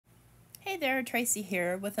Hey there, Tracy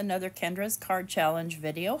here with another Kendra's Card Challenge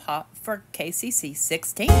video hot for KCC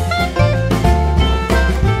 16.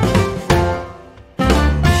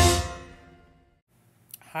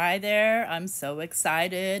 Hi there, I'm so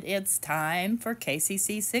excited. It's time for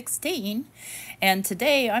KCC 16. And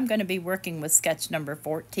today I'm going to be working with sketch number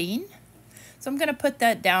 14. So I'm going to put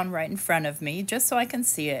that down right in front of me just so I can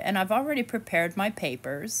see it. And I've already prepared my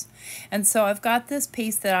papers. And so I've got this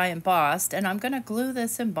piece that I embossed, and I'm going to glue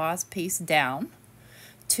this embossed piece down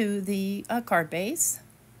to the card base.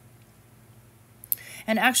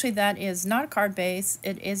 And actually that is not a card base,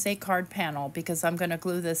 it is a card panel because I'm going to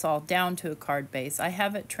glue this all down to a card base. I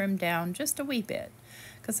have it trimmed down just a wee bit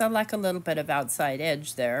because I like a little bit of outside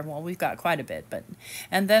edge there. Well, we've got quite a bit,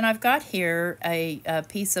 and then I've got here a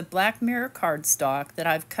piece of black mirror cardstock that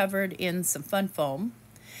I've covered in some fun foam,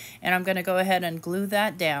 and I'm going to go ahead and glue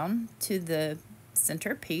that down to the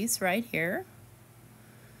center piece right here.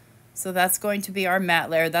 So that's going to be our matte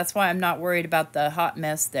layer. That's why I'm not worried about the hot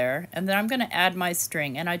mess there. And then I'm going to add my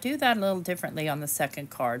string. And I do that a little differently on the second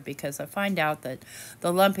card because I find out that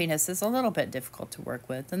the lumpiness is a little bit difficult to work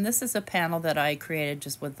with. And this is a panel that I created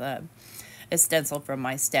just with a stencil from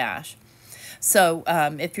my stash. So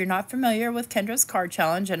if you're not familiar with Kendra's Card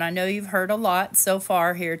Challenge, and I know you've heard a lot so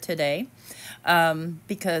far here today,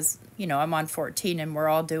 because, you know, I'm on 14 and we're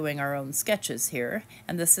all doing our own sketches here.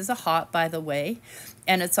 And this is a hop, by the way,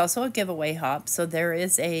 and it's also a giveaway hop. So there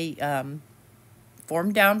is a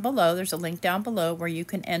form down below. There's a link down below where you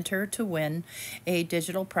can enter to win a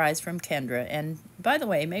digital prize from Kendra. And by the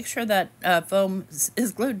way, make sure that foam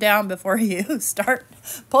is glued down before you start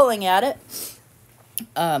pulling at it.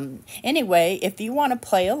 Anyway, if you want to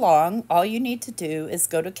play along, all you need to do is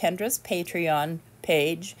go to Kendra's Patreon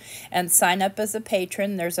page and sign up as a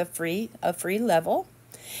patron. There's a free level,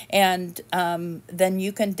 and then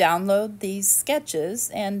you can download these sketches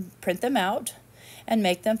and print them out and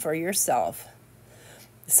make them for yourself.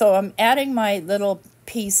 So I'm adding my little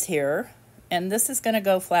piece here, and this is going to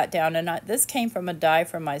go flat down, and this came from a die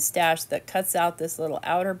from my stash that cuts out this little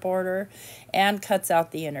outer border and cuts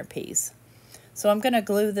out the inner piece. So I'm going to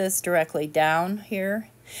glue this directly down here,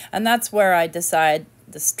 and that's where I decide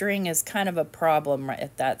the string is kind of a problem right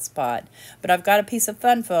at that spot. But I've got a piece of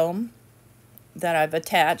fun foam that I've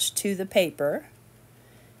attached to the paper,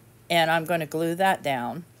 and I'm going to glue that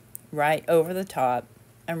down right over the top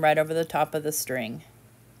and right over the top of the string.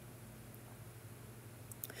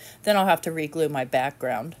 Then I'll have to re-glue my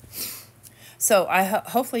background. So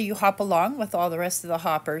hopefully you hop along with all the rest of the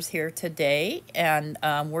hoppers here today, and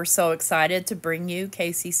we're so excited to bring you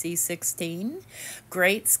KCC 16.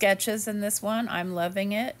 Great sketches in this one. I'm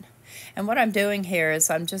loving it. And what I'm doing here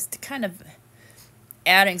is I'm just kind of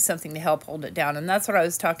adding something to help hold it down, and that's what I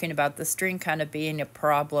was talking about, the string kind of being a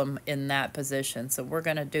problem in that position. So we're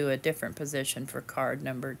going to do a different position for card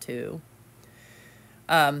number 2.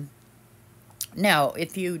 Now,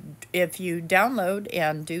 if you download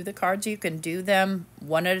and do the cards, you can do them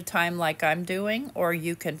one at a time like I'm doing, or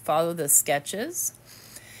you can follow the sketches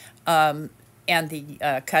and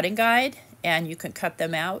the cutting guide, and you can cut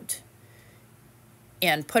them out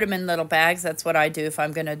and put them in little bags. That's what I do if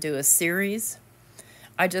I'm going to do a series.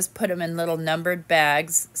 I just put them in little numbered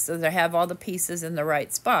bags so they have all the pieces in the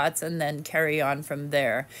right spots, and then carry on from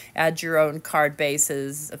there. Add your own card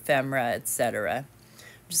bases, ephemera, etc.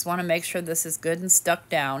 Just want to make sure this is good and stuck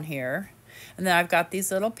down here. And then I've got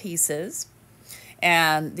these little pieces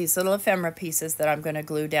and these little ephemera pieces that I'm going to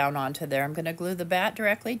glue down onto there. I'm going to glue the bat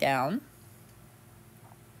directly down.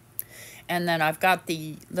 And then I've got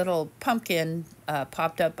the little pumpkin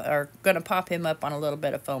popped up, or going to pop him up on a little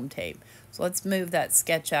bit of foam tape. So let's move that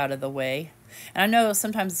sketch out of the way. And I know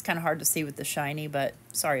sometimes it's kind of hard to see with the shiny, but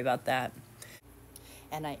sorry about that.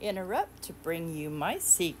 And I interrupt to bring you my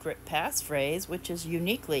secret passphrase, which is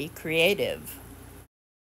uniquely creative.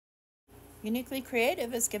 Uniquely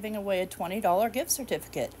creative is giving away a $20 gift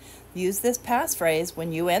certificate. Use this passphrase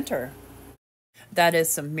when you enter. That is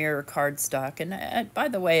some mirror cardstock. And by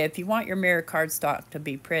the way, if you want your mirror cardstock to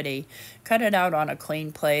be pretty, cut it out on a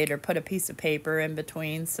clean plate or put a piece of paper in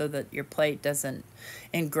between so that your plate doesn't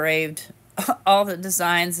engraved all the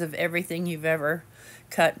designs of everything you've ever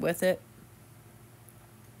cut with it.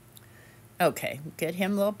 Okay, get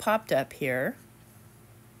him a little popped up here.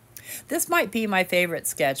 This might be my favorite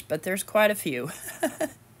sketch, but there's quite a few.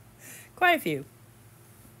 Quite a few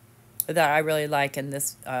that I really like in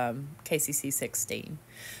this KCC 16.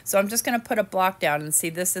 So I'm just going to put a block down, and see,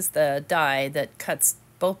 this is the die that cuts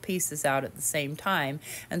both pieces out at the same time.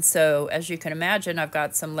 And so, as you can imagine, I've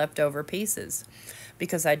got some leftover pieces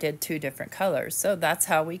because I did 2 different colors. So that's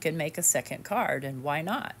how we can make a second card, and why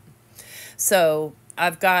not? So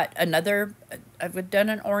I've got another, I've done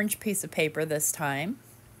an orange piece of paper this time.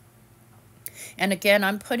 And again,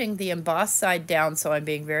 I'm putting the embossed side down, so I'm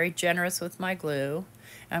being very generous with my glue.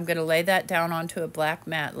 I'm going to lay that down onto a black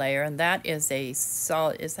matte layer, and that is a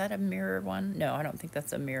solid, is that a mirror one? No, I don't think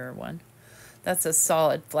that's a mirror one. That's a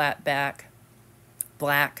solid flat back,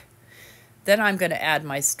 black. Then I'm going to add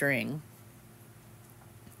my string.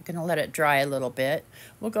 I'm going to let it dry a little bit.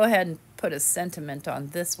 We'll go ahead and put a sentiment on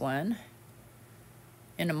this one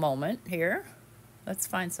in a moment here. Let's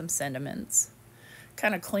find some sentiments.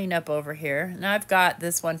 Kind of clean up over here. And I've got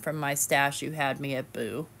this one from my stash you had me at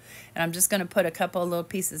Boo. And I'm just going to put a couple of little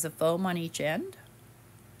pieces of foam on each end.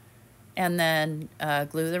 And then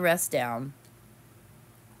glue the rest down.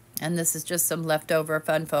 And this is just some leftover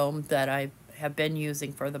fun foam that I have been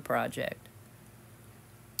using for the project.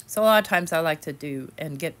 So a lot of times I like to do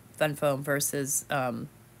and get fun foam versus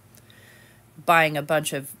buying a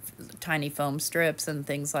bunch of tiny foam strips and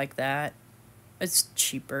things like that. It's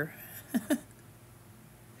cheaper.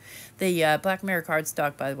 The Black Mirror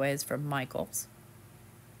cardstock, by the way, is from Michaels.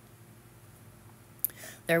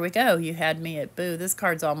 There we go. You had me at Boo. This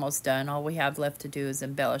card's almost done. All we have left to do is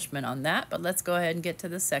embellishment on that. But let's go ahead and get to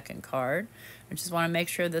the second card. I just want to make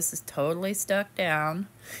sure this is totally stuck down.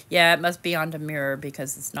 Yeah, it must be onto mirror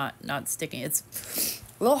because it's not sticking. It's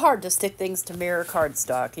a little hard to stick things to mirror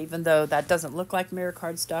cardstock, even though that doesn't look like mirror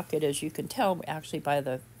cardstock. It is. You can tell actually by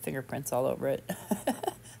the fingerprints all over it.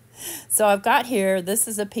 So I've got here, this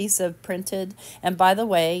is a piece of printed, and by the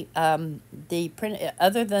way, the print,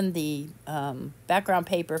 other than the background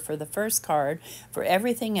paper for the first card, for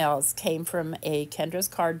everything else came from a Kendra's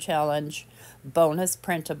Card Challenge bonus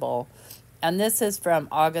printable. And this is from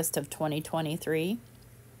August of 2023.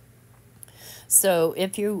 So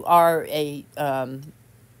if you are a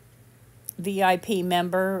VIP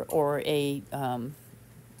member or a,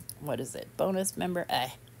 what is it, bonus member?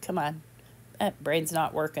 Come on. Brain's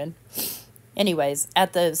not working. Anyways,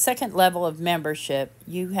 at the second level of membership,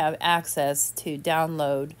 you have access to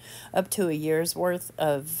download up to a year's worth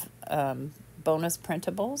of bonus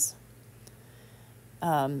printables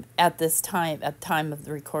at this time, at time of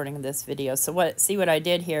the recording of this video. So what I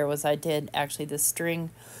did here was I did actually the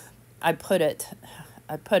string,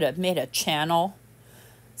 made a channel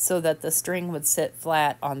so that the string would sit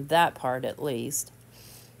flat on that part at least.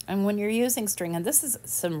 And when you're using string, and this is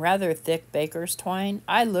some rather thick baker's twine.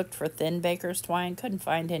 I looked for thin baker's twine, couldn't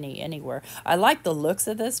find any anywhere. I like the looks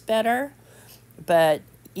of this better, but,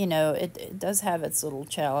 you know, it does have its little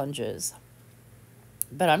challenges.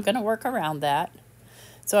 But I'm going to work around that.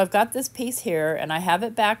 So I've got this piece here, and I have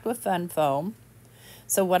it backed with fun foam.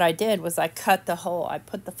 So what I did was I put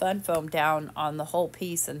the fun foam down on the whole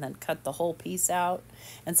piece and then cut the whole piece out.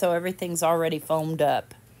 And so everything's already foamed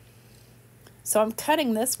up. So I'm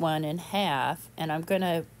cutting this one in half, and I'm going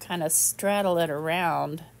to kind of straddle it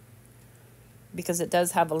around because it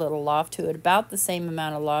does have a little loft to it, about the same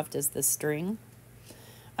amount of loft as the string.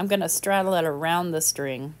 I'm going to straddle it around the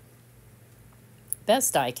string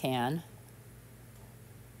best I can.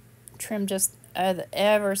 Trim just an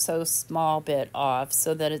ever so small bit off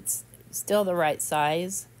so that it's still the right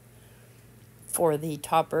size for the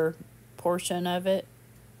topper portion of it.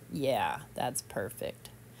 Yeah, that's perfect.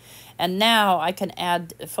 And now I can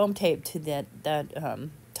add foam tape to that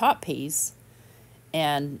top piece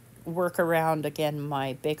and work around, again,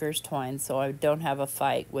 my baker's twine so I don't have a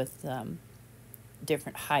fight with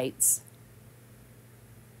different heights.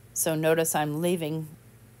 So notice I'm leaving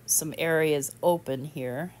some areas open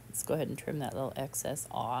here. Let's go ahead and trim that little excess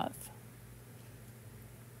off.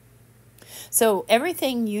 So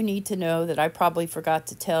everything you need to know that I probably forgot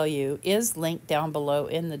to tell you is linked down below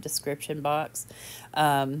in the description box.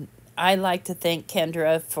 I like to thank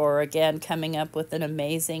Kendra for, again, coming up with an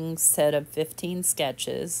amazing set of 15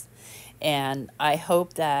 sketches. And I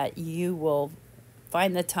hope that you will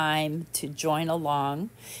find the time to join along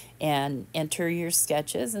and enter your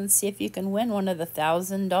sketches and see if you can win one of the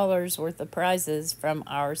 $1,000 worth of prizes from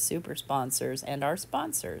our super sponsors and our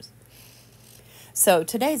sponsors. So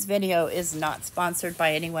today's video is not sponsored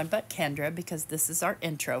by anyone but Kendra because this is our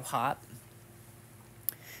intro hop.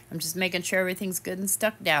 I'm just making sure everything's good and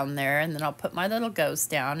stuck down there, and then I'll put my little ghost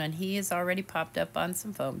down, and he is already popped up on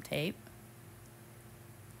some foam tape.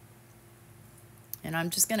 And I'm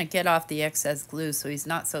just going to get off the excess glue so he's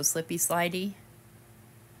not so slippy slidey.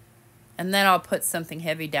 And then I'll put something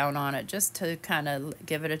heavy down on it just to kind of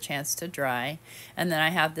give it a chance to dry. And then I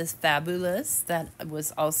have this Fabulous that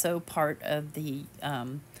was also part of the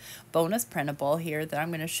bonus printable here that I'm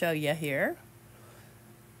going to show you here.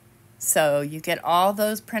 So you get all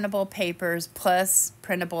those printable papers plus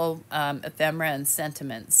printable ephemera and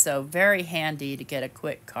sentiments. So very handy to get a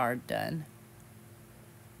quick card done.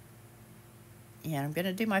 Yeah, I'm going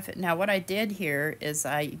to do my... Now what I did here is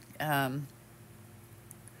I want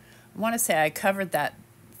to say I covered that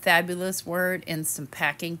fabulous word in some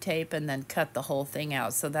packing tape and then cut the whole thing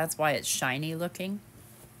out. So that's why it's shiny looking.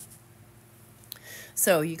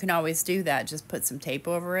 So you can always do that. Just put some tape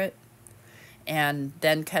over it and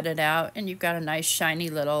then cut it out, and you've got a nice shiny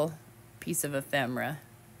little piece of ephemera.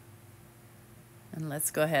 And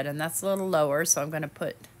let's go ahead, and that's a little lower, so I'm going to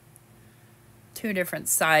put 2 different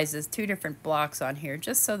sizes, 2 different blocks on here,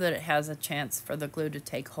 just so that it has a chance for the glue to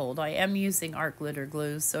take hold. I am using art glitter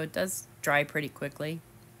glue, so it does dry pretty quickly.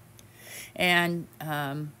 And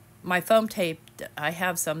my foam tape, I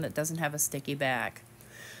have some that doesn't have a sticky back.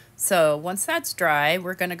 So once that's dry,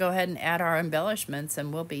 we're going to go ahead and add our embellishments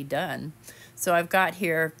and we'll be done. So I've got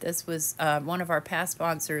here, this was one of our past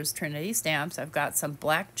sponsors, Trinity Stamps. I've got some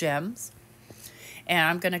black gems. And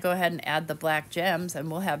I'm going to go ahead and add the black gems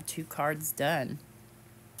and we'll have 2 cards done.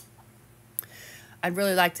 I'd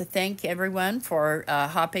really like to thank everyone for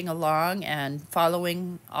hopping along and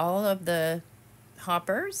following all of the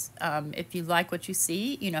hoppers. If you like what you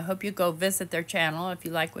see, hope you go visit their channel. If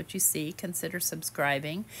you like what you see, consider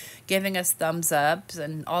subscribing, giving us thumbs ups,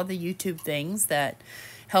 and all the YouTube things that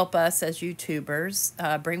help us as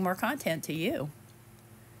YouTubers bring more content to you.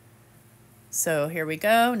 So here we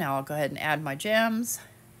go. Now I'll go ahead and add my gems.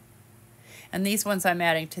 And these ones I'm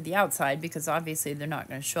adding to the outside because obviously they're not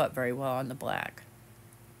going to show up very well on the black.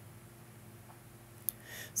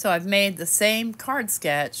 So I've made the same card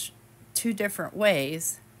sketch 2 different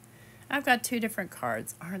ways. I've got 2 different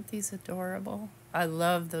cards. Aren't these adorable? I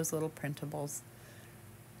love those little printables.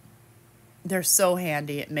 They're so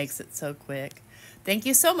handy. It makes it so quick. Thank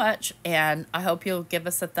you so much, and I hope you'll give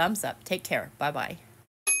us a thumbs up. Take care. Bye-bye.